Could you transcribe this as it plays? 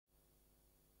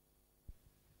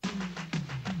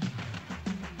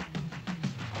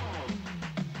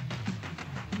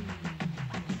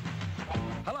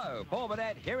Paul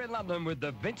Burnett here in London with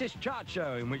the Vintage Chart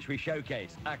Show, in which we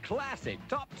showcase a classic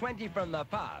top 20 from the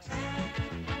past.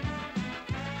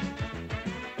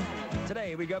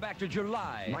 Today we go back to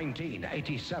July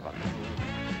 1987.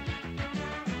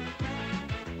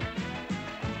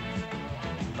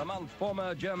 The month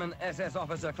former German SS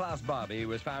officer Klaus Barbie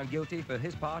was found guilty for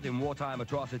his part in wartime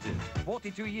atrocities,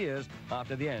 42 years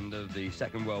after the end of the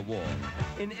Second World War.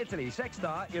 In Italy, sex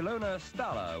star Ilona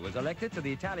Stalla was elected to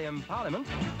the Italian parliament,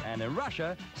 and in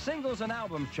Russia, singles and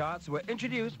albums charts were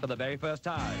introduced for the very first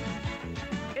time.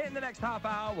 In the next half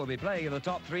hour, we'll be playing the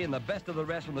top 3 and the best of the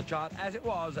rest from the chart as it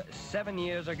was 7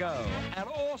 years ago. And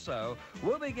also,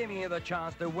 we'll be giving you the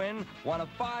chance to win one of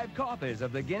 5 copies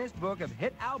of the Guinness Book of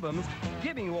Hit Albums,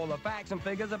 giving you all the facts and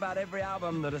figures about every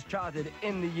album that has charted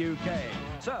in the UK.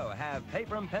 So, have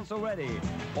paper and pencil ready.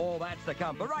 All that's to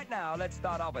come. But right now, let's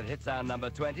start off with hit sound number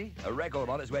 20, a record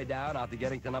on its way down after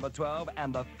getting to number 12,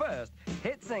 and the first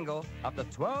hit single after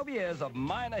 12 years of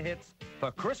minor hits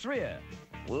for Chris Rea.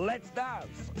 Let's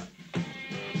dance.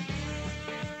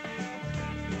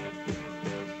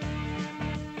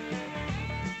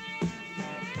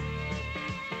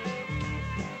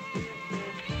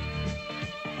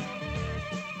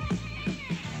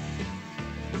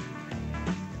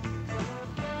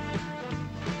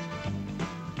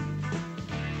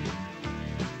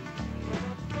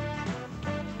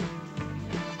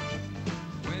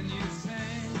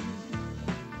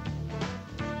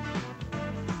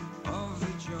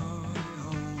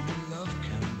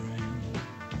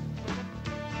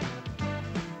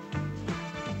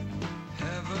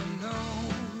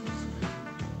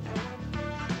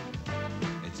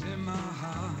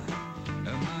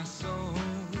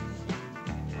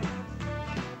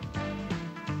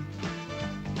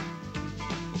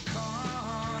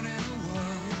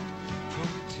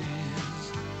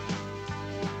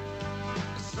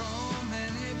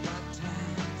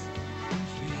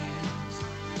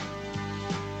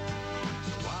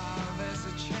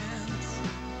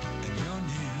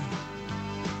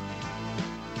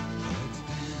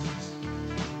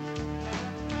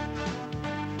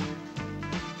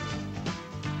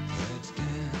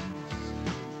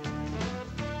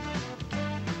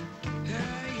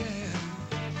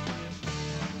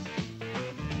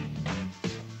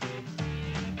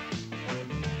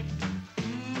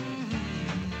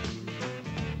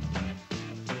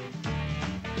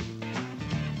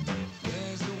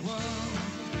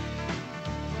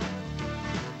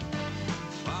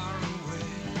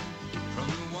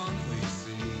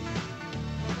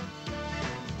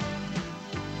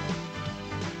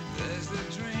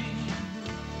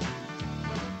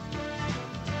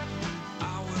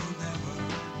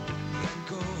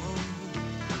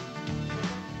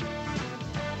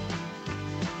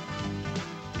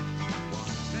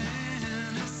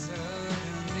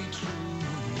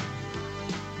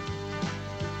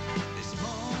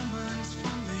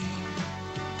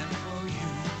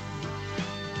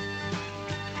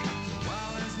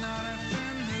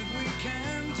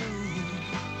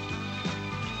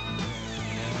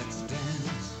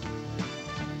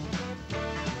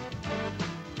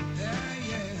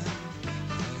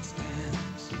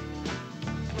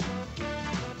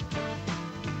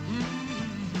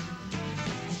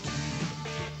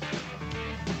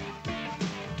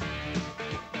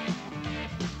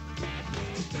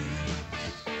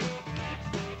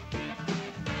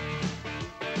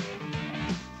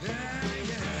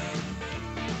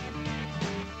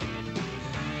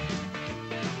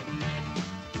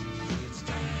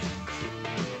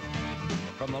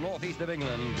 From the northeast of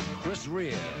England, Chris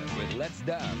Rea with Let's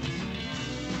Dance.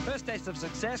 First taste of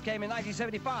success came in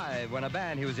 1975 when a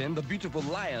band he was in, the Beautiful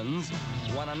Lions,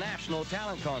 won a national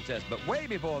talent contest. But way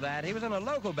before that, he was in a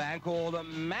local band called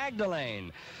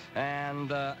Magdalene.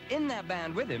 And in that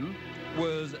band with him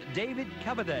was David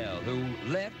Coverdale, who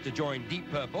left to join Deep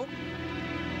Purple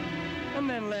and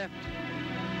then left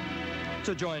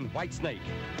to join Whitesnake,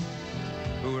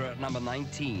 who were at number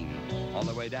 19 on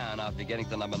the way down after getting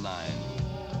to number 9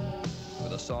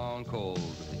 with a song called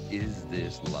Is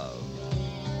This Love?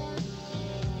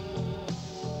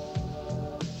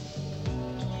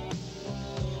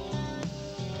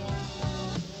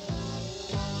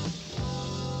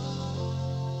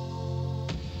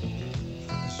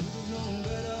 I should have known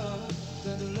better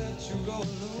than to let you go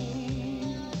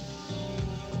alone.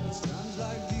 It's times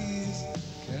like these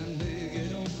can make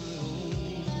it on my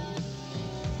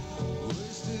own.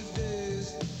 Wasted days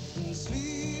and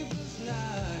sleepless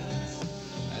nights,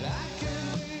 and I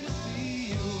can't wait to see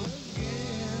you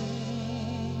again.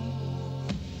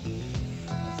 If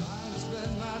I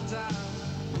spend my time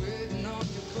waiting on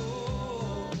your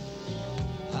call,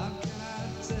 how can I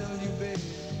tell you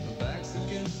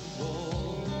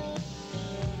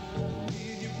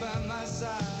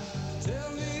side.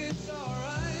 Tell me it's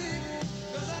alright,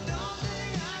 'cause I don't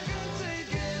think I can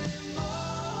take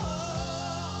anymore.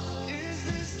 Is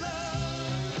this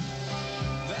love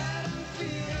that I'm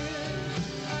feeling?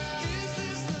 Is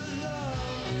this the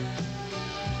love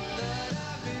that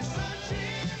I've been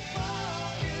searching for?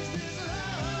 Is this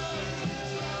love?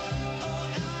 Or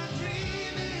am I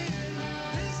dreaming?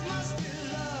 This must be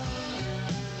love,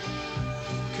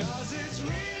 'cause it's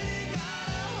really got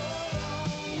a hold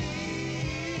on me.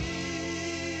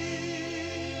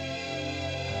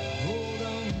 Hold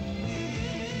on me.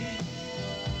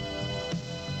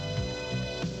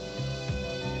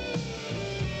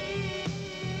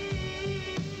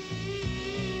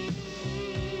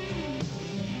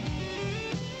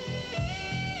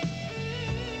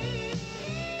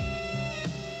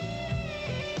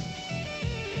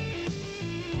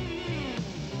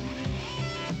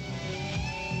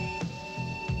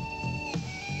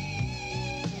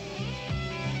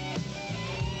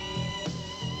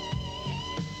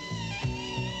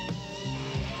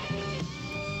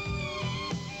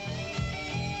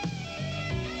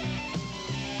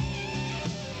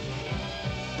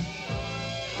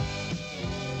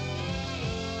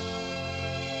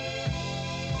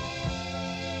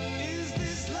 Is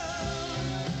this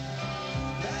love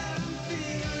that I'm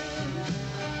feeling?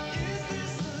 Is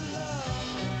this the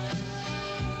love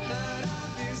that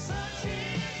I've been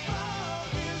searching for?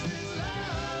 Is this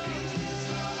love? Is this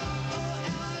love? Or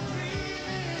am I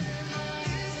dreaming?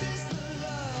 Is this the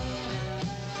love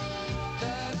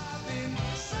that I've been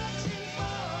searching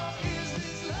for? Is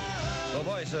this love? The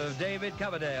voice of David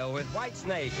Coverdale with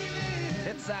Whitesnake.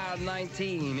 Hit sound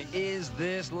 19, Is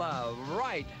This Love?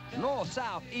 Right, north,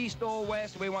 south, east or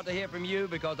west, we want to hear from you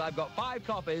because I've got 5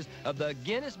 copies of the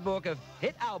Guinness Book of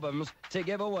Hit Albums to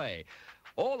give away.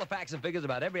 All the facts and figures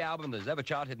about every album that's ever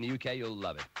charted in the UK, you'll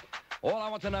love it. All I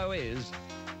want to know is,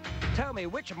 tell me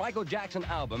which Michael Jackson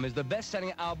album is the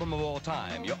best-selling album of all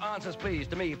time. Your answers, please,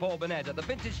 to me, Paul Burnett, at the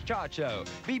Vintage Chart Show,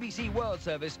 BBC World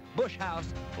Service, Bush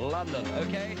House, London,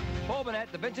 okay? Paul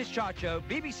Burnett, the Vintage Chart Show,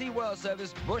 BBC World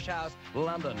Service, Bush House,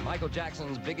 London. Michael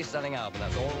Jackson's biggest-selling album,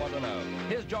 that's all I want to know.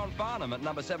 Here's John Farnham at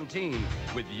number 17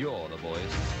 with You're the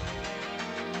Voice.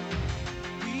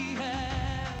 We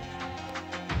had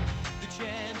the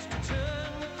chance to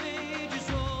turn the pages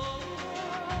over.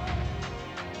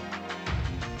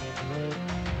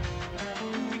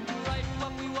 We can write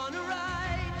what we want to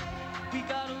write. We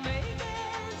gotta make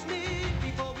ends meet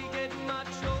before we get much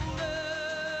older.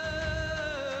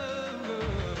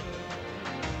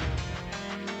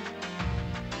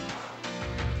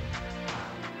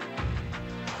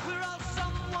 We're all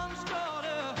someone's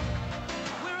daughter.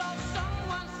 We're all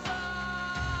someone's son.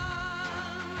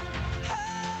 How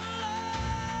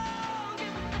long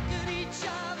can we look at each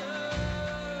other?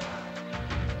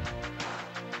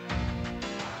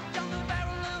 Down the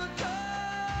barrel of a gun.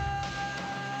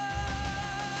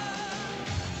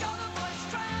 You're the voice,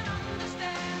 try and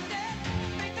understand it.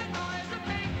 Make the noise and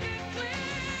make it clear.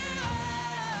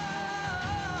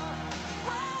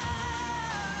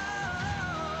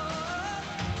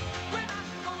 We're not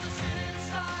gonna sit in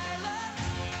silence.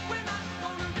 We're not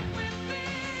gonna live with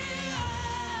fear.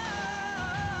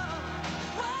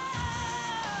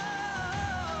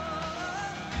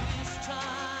 This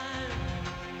time,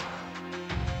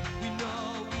 we know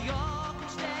we all can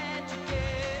stand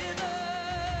together.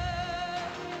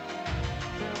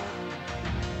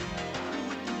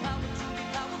 With the power to be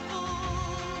powerful,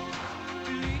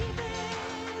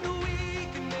 believing we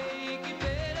can make it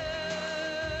better.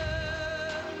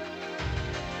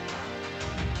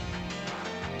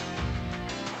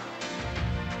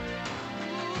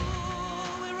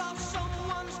 We're all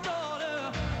someone's daughter.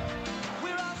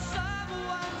 We're all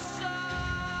someone's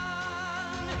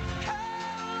son. How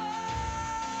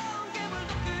long can we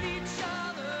look at each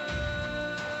other?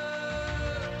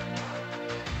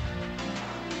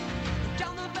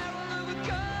 Down the barrel of a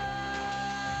gun.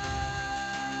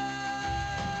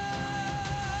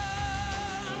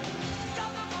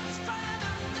 Down the voice, try and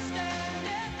understand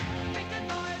it. Make the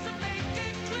noise and make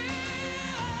it clear.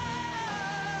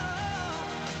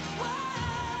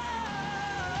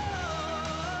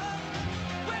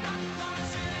 We're not gonna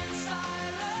sit in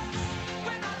silence.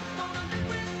 We're not gonna live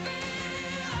with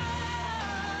fear.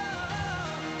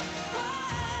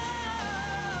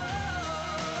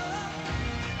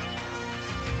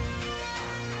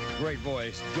 Great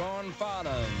voice, John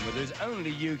Farnham, with his only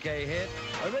UK hit.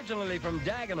 Originally from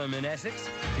Dagenham in Essex,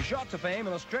 he shot to fame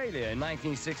in Australia in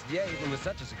 1968, and with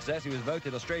such a success, he was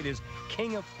voted Australia's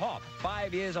King of Pop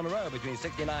 5 years in a row between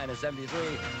 69 and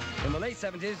 73. In the late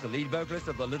 70s, the lead vocalist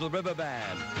of the Little River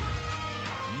Band.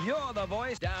 You're the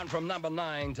Voice, down from number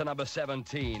 9 to number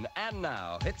 17. And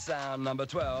now, hit sound number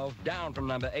 12, down from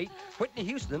number 8, Whitney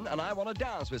Houston, and I Want to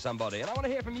Dance with Somebody. And I want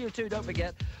to hear from you too, don't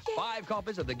forget, 5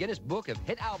 copies of the Guinness Book of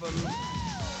Hit Albums.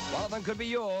 One of them could be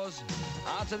yours.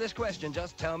 Answer this question,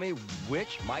 just tell me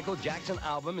which Michael Jackson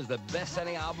album is the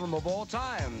best-selling album of all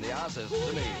time. The answer's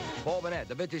to me, Paul Burnett,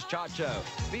 The Vintage Chart Show,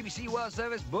 BBC World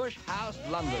Service, Bush House,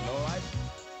 London, all right?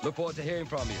 Look forward to hearing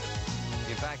from you.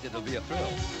 In fact, it'll be a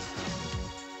thrill.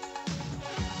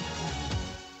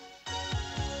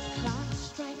 Clock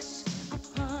strikes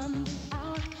upon the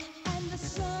hour and the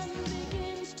sun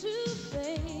begins to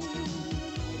fade.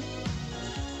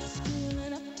 Still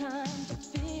enough time to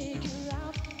figure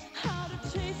out how to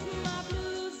chase my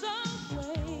blues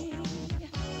away.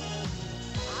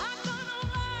 I'm gonna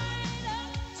ride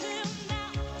up till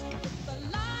now with the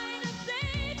light of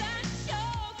day that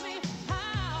shows me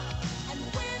how. And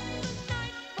when the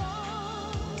night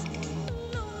falls,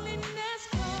 loneliness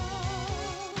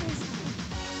calls.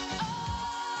 Oh,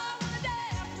 I wanna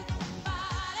dance with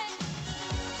somebody.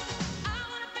 I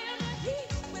wanna feel the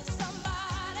heat with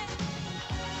somebody.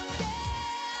 Yeah,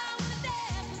 I wanna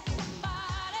dance with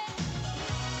somebody.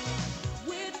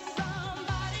 With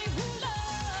somebody who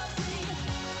loves me.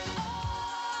 Oh,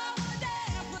 I wanna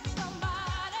dance with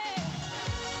somebody.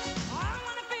 I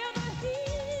wanna feel the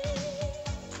heat.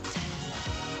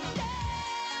 Yeah,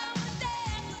 I wanna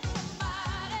dance with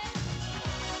somebody.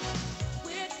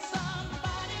 With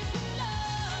somebody who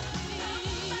loves me.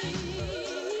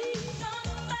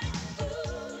 Somebody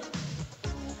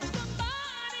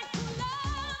who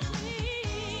loves me.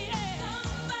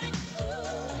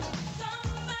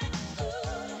 Somebody who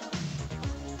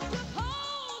to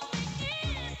hold me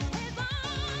in his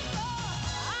arms.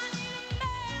 I need a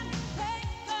man who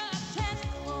takes a chance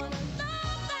on a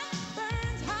love that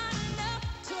burns hot enough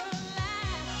to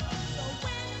last. So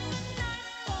when the night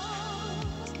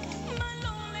falls, my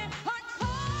lonely heart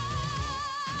calls.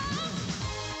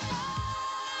 Oh,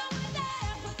 I wanna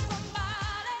dance with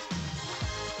somebody.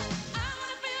 I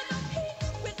wanna feel the heat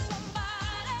with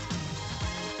somebody.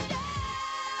 Yeah,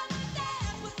 I wanna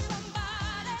dance with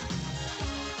somebody.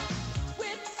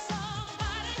 With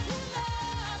somebody who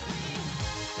loves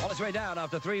me. On its way down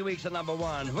after 3 weeks at number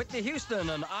 1, Whitney Houston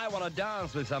and I Want to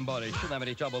Dance with Somebody. Shouldn't have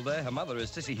any trouble there. Her mother is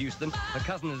Sissy Houston. Her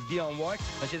cousin is Dionne Warwick.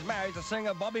 And she's married to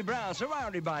singer Bobby Brown,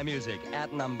 surrounded by music.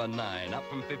 At number 9, up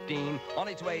from 15, on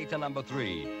its way to number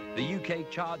 3. The UK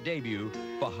chart debut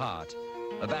for Heart,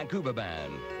 a Vancouver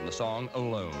band, and the song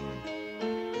Alone.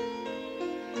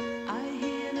 I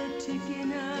hear the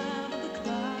ticking of the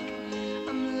clock.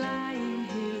 I'm lying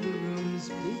here, the room's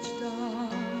pitch dark.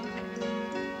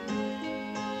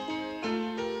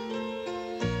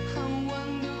 I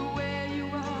wonder where you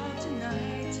are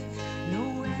tonight.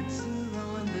 No answer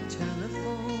on the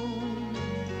telephone.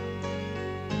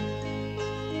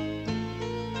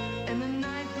 And the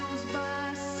night goes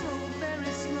by so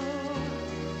very slow.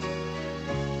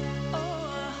 Oh,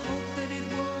 I hope that it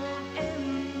won't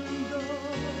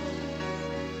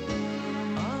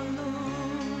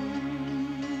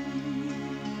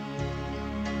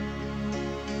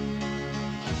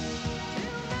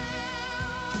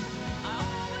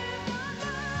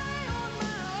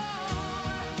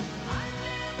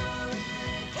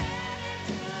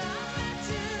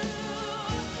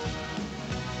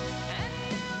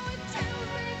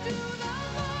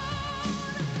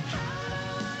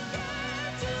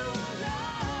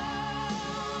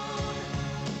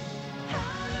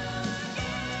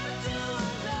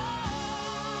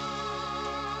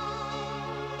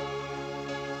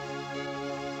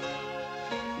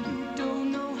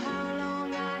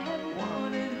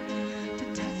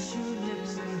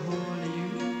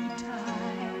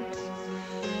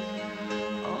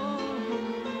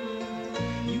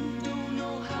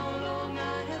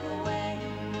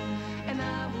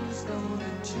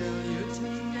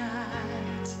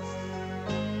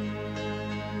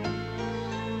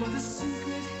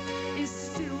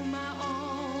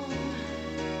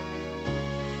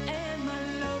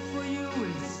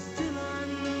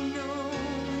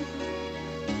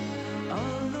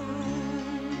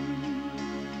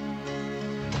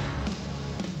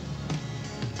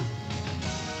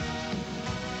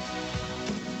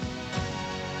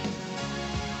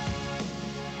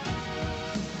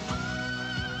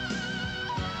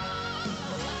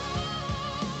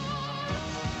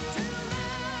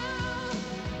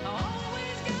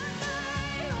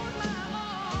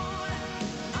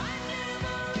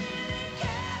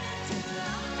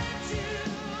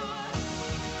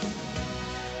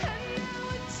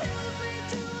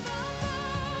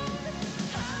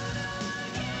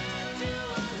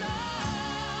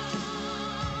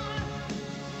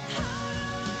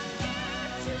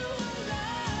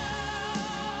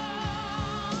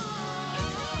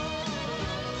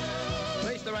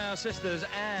our sisters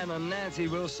Anne and Nancy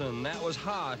Wilson. That was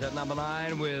Heart at number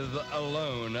 9 with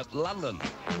Alone at London.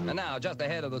 And now, just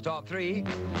ahead of the top 3,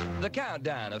 the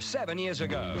countdown of 7 years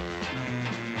ago.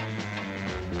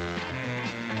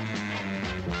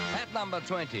 At number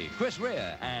 20, Chris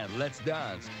Rea and Let's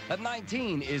Dance. At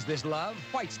 19, Is This Love?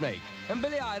 Whitesnake. And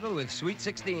Billy Idol with Sweet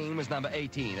 16 was number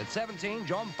 18. At 17,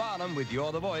 John Farnham with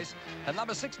You're the Voice. At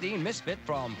number 16, Misfit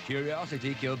from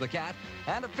Curiosity Killed the Cat.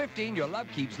 And at 15, Your Love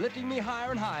Keeps Lifting Me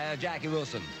Higher and Higher, Jackie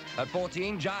Wilson. At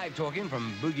 14, Jive Talking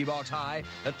from Boogie Box High.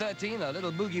 At 13, A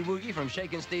Little Boogie Woogie from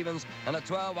Shakin' Stevens. And at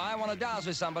 12, I Want to Dance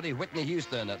with Somebody, Whitney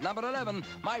Houston. At number 11,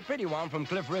 My Pretty One from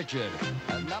Cliff Richard.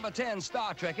 At number 10,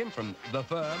 Star Trekkin' from The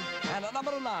Firm. And at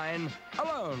number 9,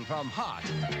 Alone from Heart.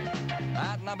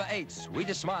 At number 8,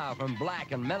 Sweetest Smile from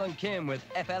Black and Mel and Kim with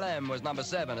FLM was number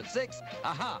 7. At 6,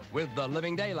 Aha with The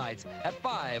Living Daylights. At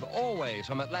 5, Always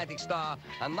from Atlantic Star.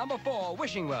 And number 4,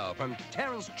 Wishing Well from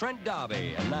Terence Trent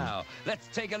D'Arby. And now, let's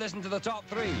take a listen to the top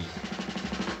 3.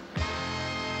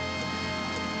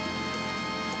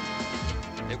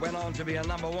 It went on to be a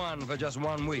number 1 for just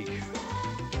 1 week.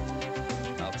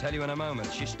 I'll tell you in a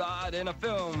moment. She starred in a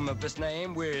film of this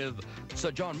name with Sir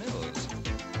John Mills.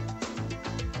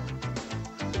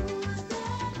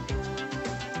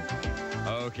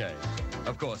 Okay,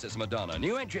 of course it's Madonna.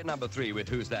 New entry at number 3 with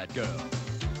Who's That Girl?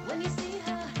 When you see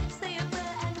her, say a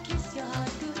prayer and kiss your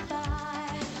heart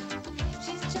goodbye.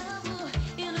 She's trouble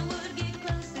in a wood, get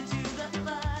closer to the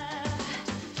fire.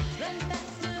 Run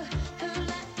faster, her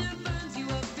laughter burns you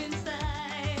up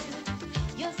inside.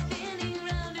 You're spinning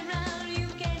round and round, you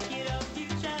can't get off, you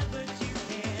try but you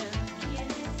can. ¿Quién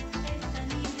es esta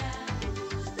niña?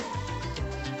 Who's that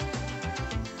girl?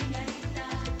 Señorita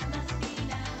más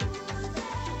fina. Who's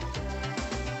that girl?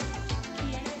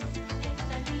 ¿Quién es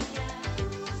esta niña?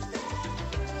 Who's that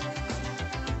girl?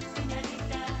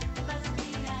 Señorita más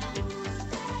fina.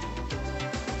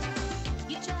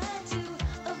 You try to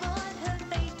avoid her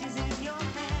fate is in your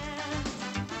hands.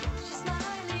 She's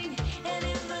smiling, an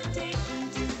invitation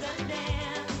to the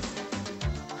dance.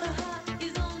 Her heart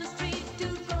is on the street to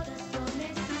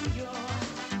corazones suyo.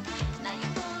 Now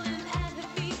you're falling at her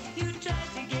feet, you try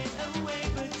to get away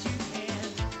but you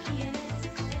can't. ¿Quién es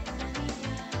esta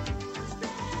niña? Who's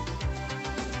that girl?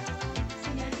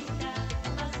 Señorita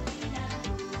más fina.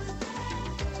 Who's that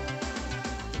girl?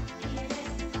 ¿Quién es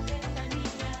esta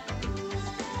niña? Who's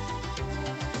that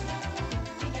girl?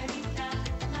 Señorita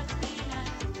más fina.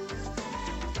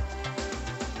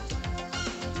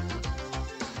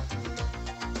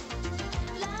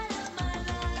 Light up my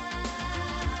life,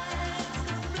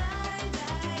 so bright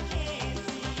I can't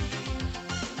see. Light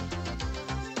up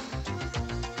my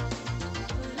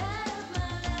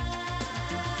life,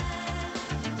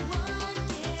 one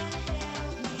can't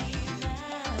help me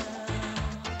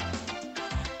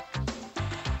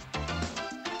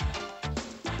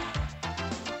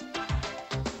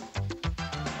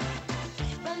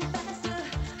Run faster,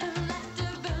 her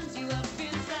laughter burns you up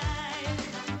inside.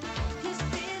 You're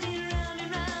spinning round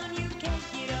and round, you can't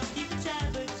get off, you try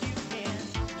but you can't.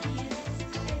 ¿Quién es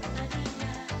esta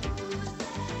niña? Who's that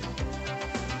girl?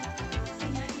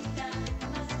 Señorita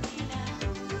más fina.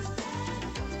 Who's that girl?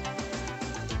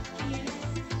 ¿Quién es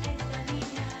esta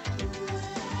niña?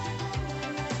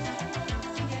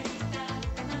 Señorita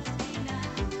más fina.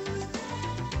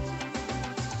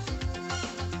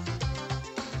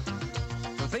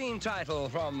 The theme title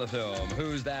from the film,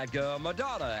 Who's That Girl?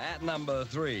 Madonna at number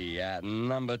 3. At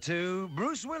number 2,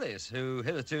 Bruce Willis, who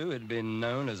hitherto had been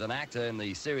known as an actor in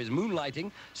the series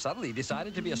Moonlighting, suddenly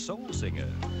decided to be a soul singer.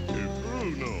 Hey,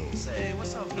 Bruno. Say,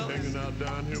 what's up, fellas? Hanging out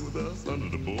down here with us under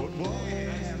the boardwalk.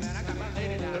 Yeah, man, I got my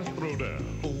lady down Let's here. throw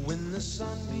down. Oh, when the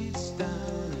sun beats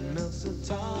down and melts the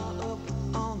tar up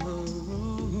on the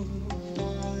roof,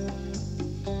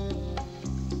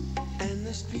 and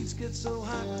the streets get so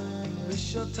hot,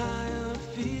 wish your tired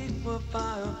feet were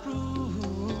fireproof.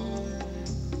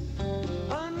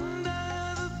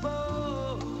 Under the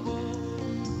boardwalk,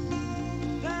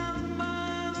 down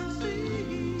by the sea,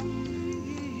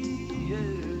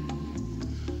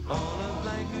 yeah. On a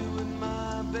blanket with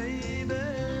my baby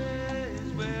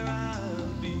is where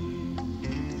I'll be.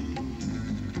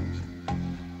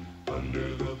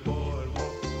 Under the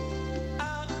boardwalk,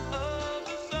 Out of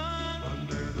the sun,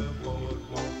 under the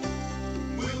boardwalk,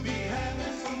 we'll be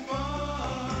having some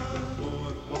fun.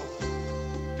 boardwalk,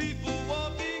 People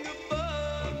walking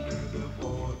above, under the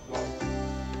boardwalk,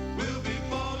 we'll be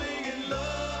falling in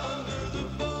love. Under the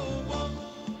boardwalk,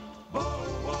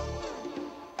 boardwalk.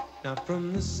 Now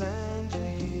from the sand you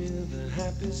hear the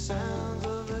happy sounds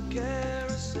of the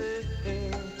carousel.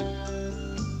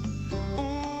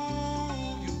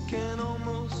 Ooh, you can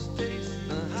almost taste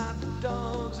the high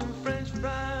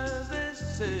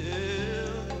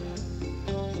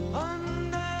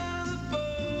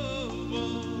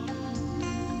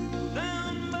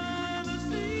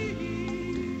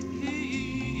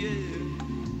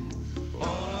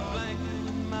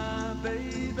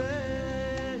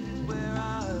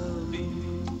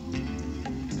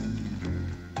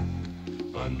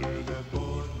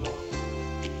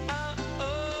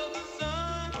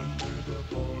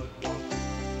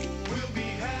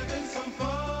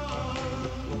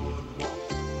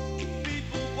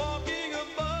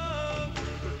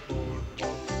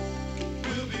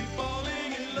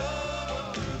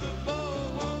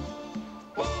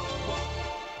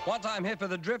One-time hit for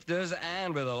the Drifters,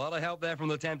 and with a lot of help there from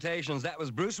the Temptations, that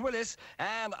was Bruce Willis,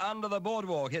 and Under the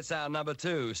Boardwalk hits our number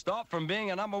 2. Stopped from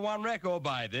being a number 1 record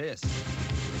by this. 20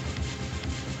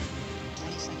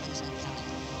 seconds and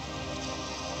counting.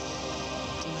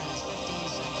 T-minus 15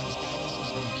 seconds, guys. This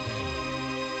is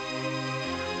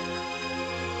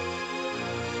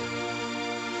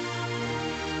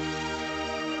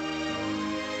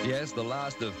launch. Yes, the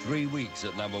last of 3 weeks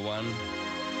at number 1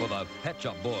 for the Pet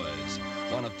Shop Boys.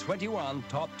 One of 21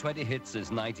 top 20 hits since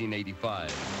 1985.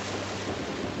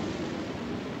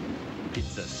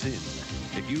 It's a sin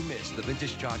if you miss the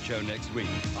Vintage Chart Show next week.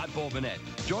 I'm Paul Burnett.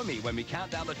 Join me when we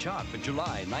count down the chart for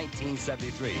July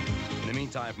 1973. In the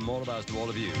meantime, from all of us to all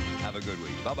of you, have a good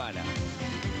week. Bye-bye now.